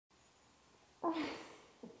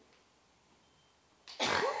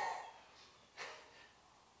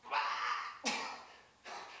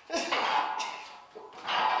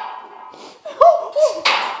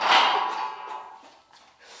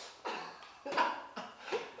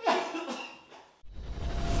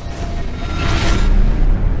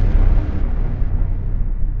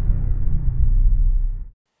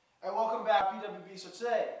So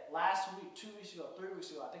today, last week, 2 weeks ago, 3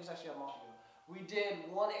 weeks ago, I think it's actually a month ago, we did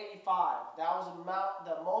 185. That was the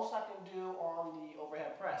most I can do on the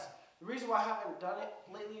overhead press. The reason why I haven't done it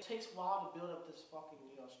lately, it takes a while to build up this fucking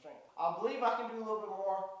strength. I believe I can do a little bit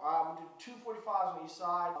more. I'm gonna do 2 45s on each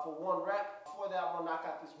side for 1 rep. Before that, I'm gonna knock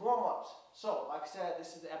out these warm-ups. So, like I said,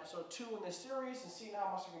 this is episode 2 in this series, and seeing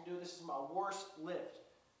how much I can do. This is my worst lift.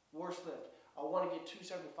 I want to get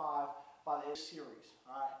 275 by the end of the series.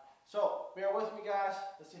 All right. So, bear with me, guys.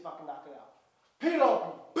 Let's see if I can knock it out.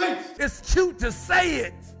 PW Beast! It's cute to say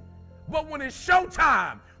it, but when it's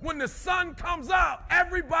showtime, when the sun comes out,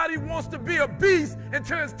 everybody wants to be a beast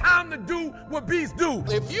until it's time to do what beasts do.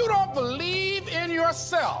 If you don't believe in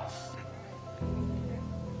yourself,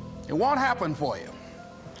 it won't happen for you.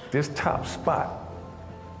 This top spot,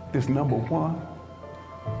 this number 1,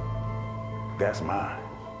 that's mine.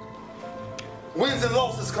 Wins and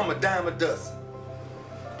losses come a dime a dozen.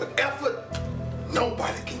 But effort,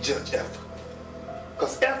 nobody can judge effort.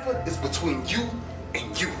 Because effort is between you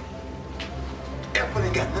and you. Effort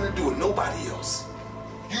ain't got nothing to do with nobody else.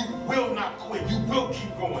 You will not quit. You will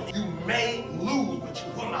keep going. You may lose, but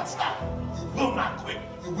you will not stop. You will not quit.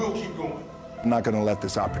 You will keep going. I'm not going to let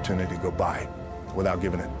this opportunity go by without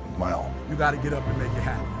giving it my all. You got to get up and make it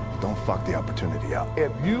happen. Don't fuck the opportunity up.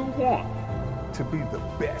 If you want to be the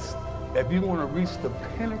best, if you want to reach the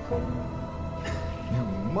pinnacle, you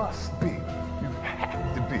must be, you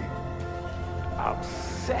have to be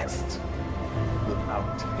obsessed with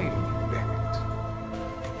obtaining that.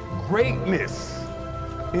 Greatness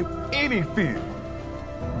in any field,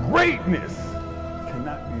 greatness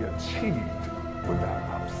cannot be achieved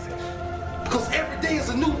without obsession. Because every day is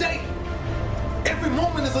a new day. Every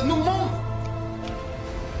moment is a new moment.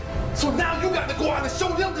 So now you got to go out and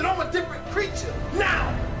show them that I'm a different creature.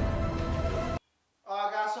 Now!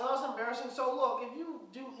 Guys, so that was embarrassing. So look, if you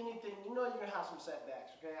do anything, you know you're going to have some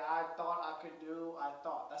setbacks, okay? I thought.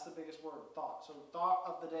 That's the biggest word, thought. So thought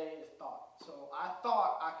of the day is thought. So I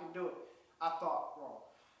thought I could do it. I thought wrong.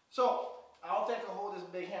 So I don't think I hold this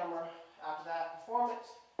big hammer after that performance.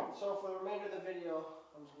 So for the remainder of the video,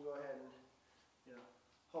 I'm just going to go ahead and,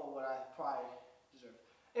 hold what I probably deserve.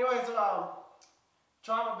 Anyways,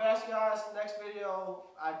 try my best, guys. Next video,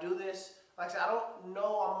 I do this. Like I said, I don't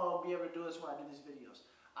know I'm going to be able to do this when I do these videos.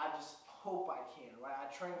 I just hope I can, right? I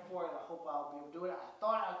trained for it and I hope I'll be able to do it. I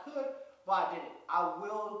thought I could, but I didn't. I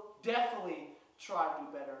will definitely try to do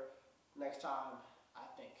better next time, I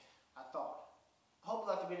think. I thought. Hope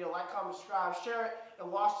you liked the video. Like, comment, subscribe, share it, and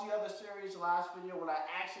watch the other series, the last video when I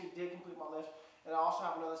actually did complete my lift. And I also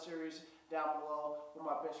have another series down below with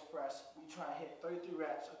my bench press. We try and hit 33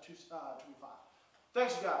 reps of 225.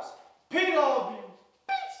 Thanks, you guys. PW!